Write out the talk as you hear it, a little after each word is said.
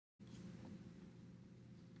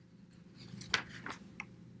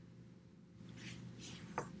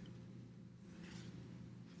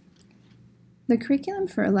The curriculum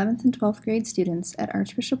for 11th and 12th grade students at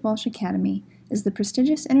Archbishop Walsh Academy is the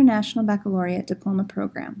prestigious International Baccalaureate Diploma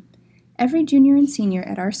Program. Every junior and senior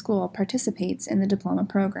at our school participates in the diploma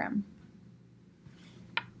program.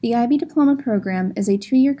 The IB Diploma Program is a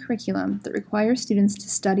 2-year curriculum that requires students to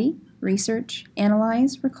study, research,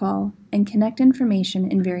 analyze, recall, and connect information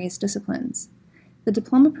in various disciplines. The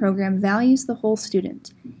diploma program values the whole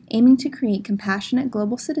student, aiming to create compassionate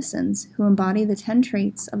global citizens who embody the 10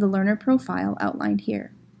 traits of the learner profile outlined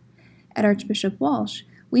here. At Archbishop Walsh,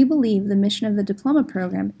 we believe the mission of the diploma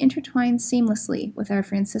program intertwines seamlessly with our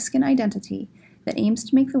Franciscan identity that aims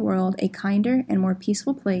to make the world a kinder and more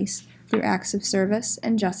peaceful place through acts of service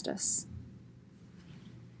and justice.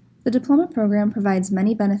 The diploma program provides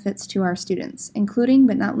many benefits to our students, including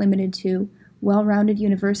but not limited to well-rounded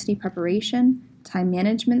university preparation, time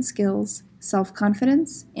management skills,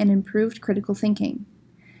 self-confidence, and improved critical thinking.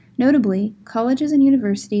 Notably, colleges and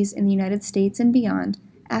universities in the United States and beyond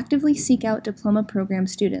actively seek out diploma program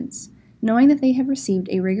students, knowing that they have received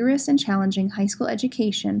a rigorous and challenging high school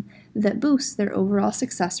education that boosts their overall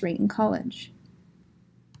success rate in college.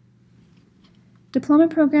 Diploma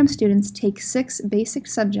program students take 6 basic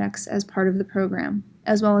subjects as part of the program,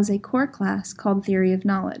 as well as a core class called Theory of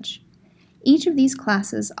Knowledge. Each of these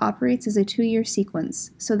classes operates as a 2-year sequence,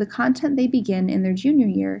 so the content they begin in their junior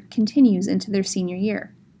year continues into their senior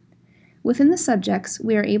year. Within the subjects,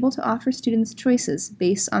 we are able to offer students choices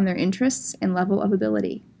based on their interests and level of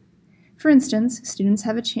ability. For instance, students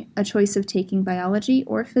have a choice of taking biology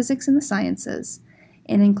or physics in the sciences,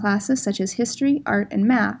 and in classes such as history, art, and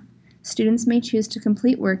math, students may choose to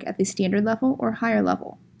complete work at the standard level or higher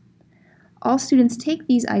level. All students take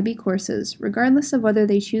these IB courses regardless of whether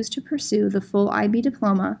they choose to pursue the full IB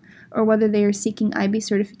diploma or whether they are seeking IB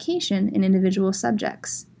certification in individual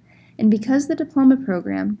subjects. And because the diploma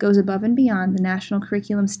program goes above and beyond the national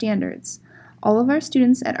curriculum standards, all of our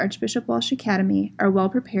students at Archbishop Walsh Academy are well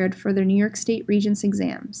prepared for their New York State Regents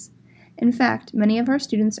exams. In fact, many of our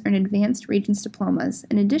students earn advanced Regents diplomas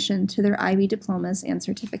in addition to their IB diplomas and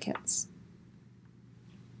certificates.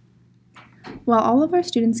 While all of our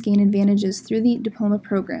students gain advantages through the diploma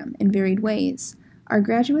program in varied ways, our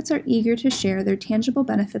graduates are eager to share their tangible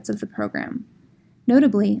benefits of the program.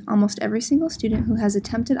 Notably, almost every single student who has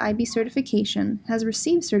attempted IB certification has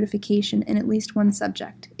received certification in at least one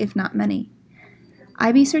subject, if not many.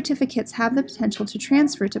 IB certificates have the potential to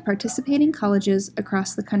transfer to participating colleges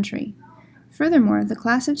across the country. Furthermore, the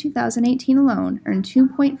class of 2018 alone earned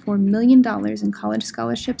 $2.4 million in college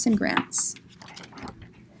scholarships and grants.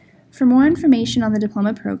 For more information on the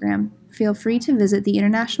diploma program, feel free to visit the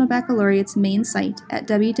International Baccalaureate's main site at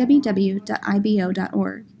www.ibo.org.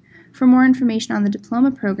 For more information on the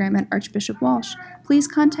diploma program at Archbishop Walsh, please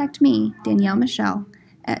contact me, Danielle Michel,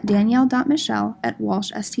 at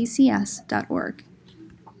danielle.michel@walshstcs.org.